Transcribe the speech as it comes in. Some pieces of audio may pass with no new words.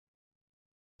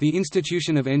The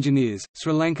Institution of Engineers,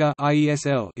 Sri Lanka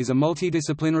 (IESL) is a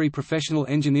multidisciplinary professional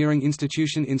engineering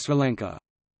institution in Sri Lanka.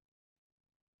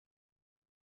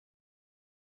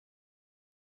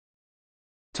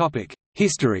 Topic: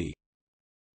 History.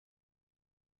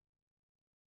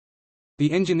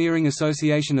 The Engineering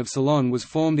Association of Ceylon was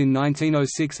formed in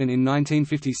 1906 and in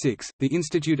 1956, the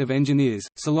Institute of Engineers,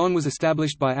 Ceylon was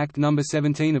established by Act No.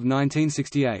 17 of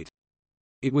 1968.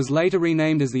 It was later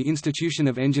renamed as the Institution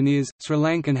of Engineers, Sri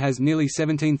Lanka and has nearly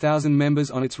 17,000 members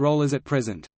on its rollers at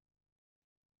present.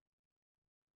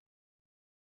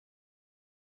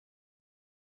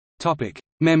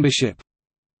 Membership.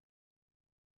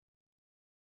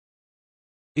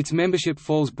 Its membership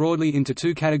falls broadly into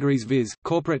two categories, viz.,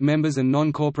 corporate members and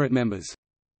non-corporate members.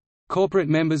 Corporate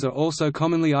members are also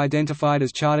commonly identified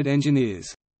as chartered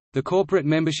engineers. The corporate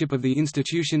membership of the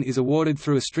institution is awarded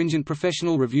through a stringent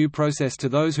professional review process to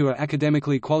those who are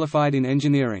academically qualified in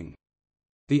engineering.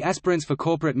 The aspirants for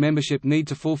corporate membership need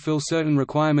to fulfill certain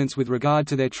requirements with regard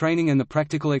to their training and the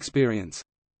practical experience.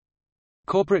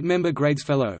 Corporate member grades: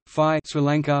 Fellow, Phi Sri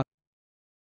Lanka;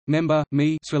 Member,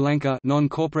 ME Sri Lanka;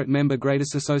 Non-corporate member grade: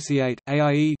 Associate,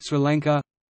 AIE Sri Lanka;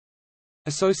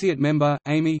 Associate member,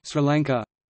 AME Sri Lanka;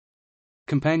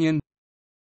 Companion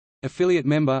Affiliate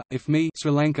member, IFME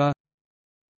Sri Lanka.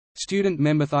 Student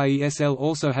member. The IESL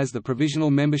also has the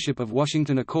provisional membership of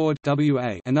Washington Accord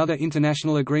 (WA), another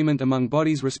international agreement among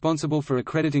bodies responsible for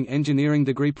accrediting engineering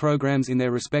degree programs in their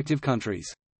respective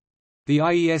countries. The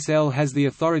IESL has the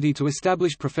authority to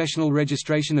establish professional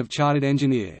registration of chartered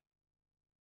engineer.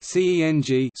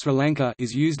 CENG Sri Lanka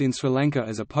is used in Sri Lanka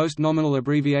as a post-nominal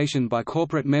abbreviation by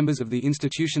corporate members of the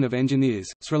Institution of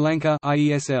Engineers, Sri Lanka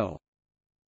 (IESL).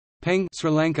 Peng Sri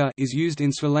Lanka is used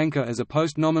in Sri Lanka as a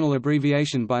post-nominal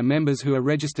abbreviation by members who are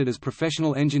registered as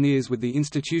professional engineers with the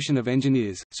Institution of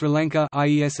Engineers, Sri Lanka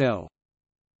 (IESL).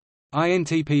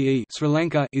 INTPE Sri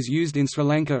Lanka is used in Sri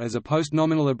Lanka as a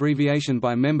post-nominal abbreviation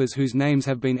by members whose names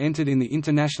have been entered in the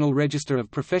International Register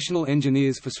of Professional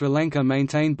Engineers for Sri Lanka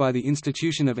maintained by the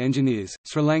Institution of Engineers,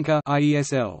 Sri Lanka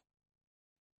 (IESL).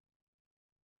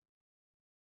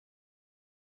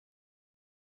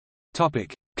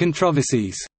 Topic: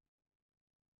 Controversies.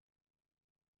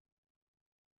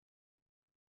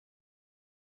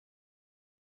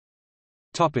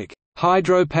 Topic: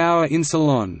 Hydropower in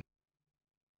Ceylon.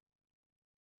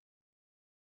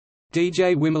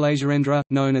 DJ Wimalajirendra,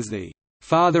 known as the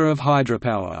father of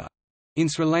hydropower in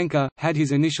Sri Lanka, had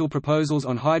his initial proposals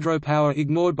on hydropower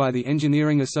ignored by the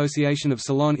Engineering Association of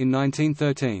Ceylon in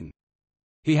 1913.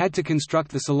 He had to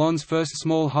construct the Ceylon's first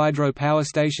small hydro power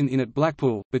station in at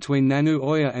Blackpool, between Nanu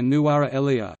Oya and Nuwara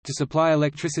Eliya, to supply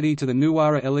electricity to the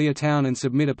Nuwara Eliya town and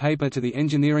submit a paper to the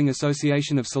Engineering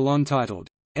Association of Ceylon titled,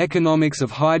 "Economics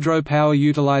of Hydropower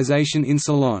Utilization in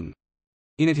Ceylon."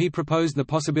 In it he proposed the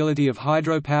possibility of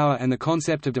hydropower and the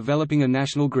concept of developing a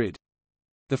national grid.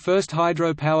 The first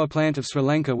hydro power plant of Sri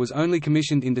Lanka was only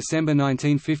commissioned in December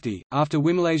 1950, after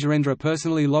Wimalajirendra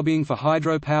personally lobbying for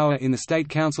hydropower in the State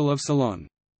Council of Ceylon.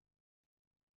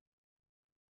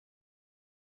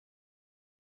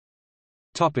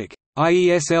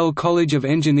 IESL College of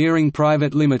Engineering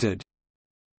Private Limited.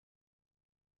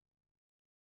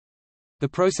 The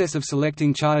process of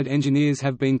selecting chartered engineers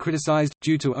have been criticized,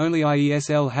 due to only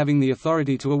IESL having the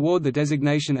authority to award the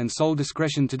designation and sole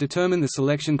discretion to determine the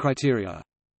selection criteria.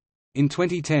 In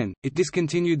 2010, it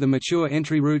discontinued the mature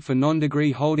entry route for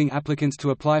non-degree holding applicants to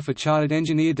apply for chartered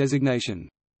engineer designation.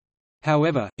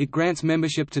 However, it grants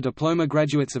membership to diploma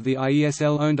graduates of the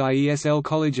IESL-owned IESL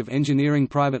College of Engineering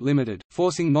Private Limited,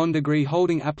 forcing non-degree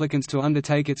holding applicants to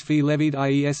undertake its fee-levied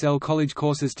IESL college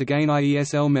courses to gain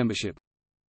IESL membership.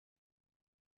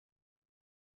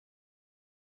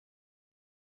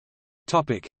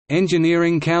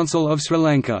 Engineering Council of Sri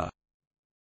Lanka.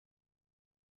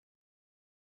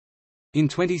 In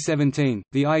 2017,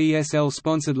 the IESL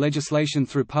sponsored legislation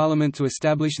through Parliament to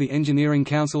establish the Engineering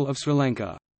Council of Sri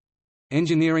Lanka.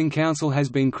 Engineering Council has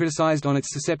been criticised on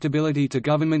its susceptibility to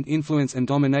government influence and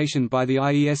domination by the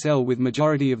IESL, with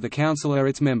majority of the council are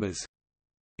its members.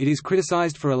 It is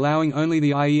criticised for allowing only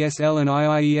the IESL and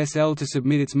IIESL to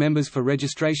submit its members for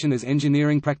registration as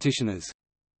engineering practitioners,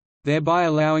 thereby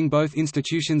allowing both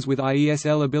institutions with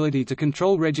IESL ability to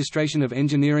control registration of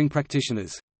engineering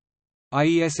practitioners.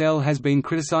 IESL has been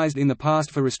criticized in the past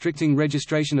for restricting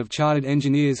registration of chartered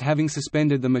engineers, having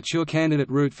suspended the mature candidate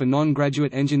route for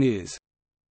non-graduate engineers.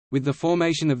 With the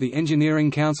formation of the Engineering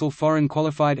Council, foreign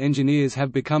qualified engineers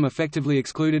have become effectively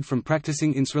excluded from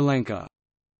practicing in Sri Lanka,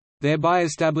 thereby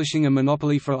establishing a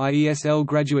monopoly for IESL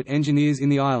graduate engineers in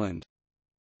the island.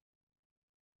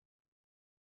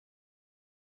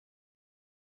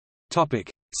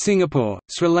 Singapore,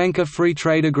 Sri Lanka Free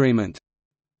Trade Agreement.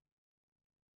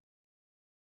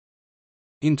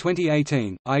 In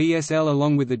 2018, IESL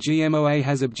along with the GMOA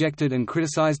has objected and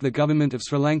criticised the government of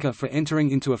Sri Lanka for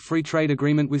entering into a free trade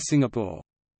agreement with Singapore.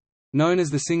 Known as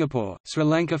the Singapore, Sri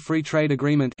Lanka Free Trade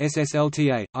Agreement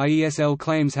 (SSLTA), IESL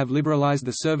claims have liberalised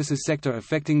the services sector,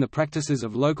 affecting the practices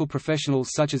of local professionals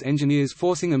such as engineers,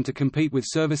 forcing them to compete with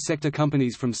service sector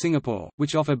companies from Singapore,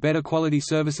 which offer better quality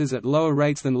services at lower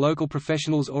rates than local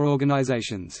professionals or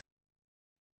organisations.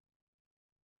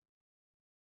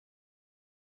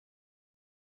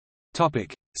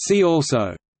 See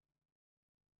also: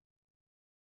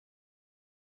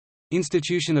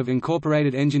 Institution of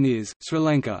Incorporated Engineers, Sri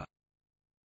Lanka.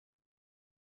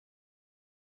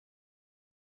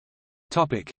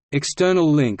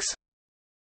 External links.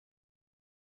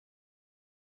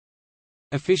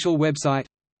 Official website.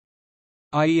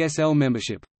 IESL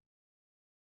membership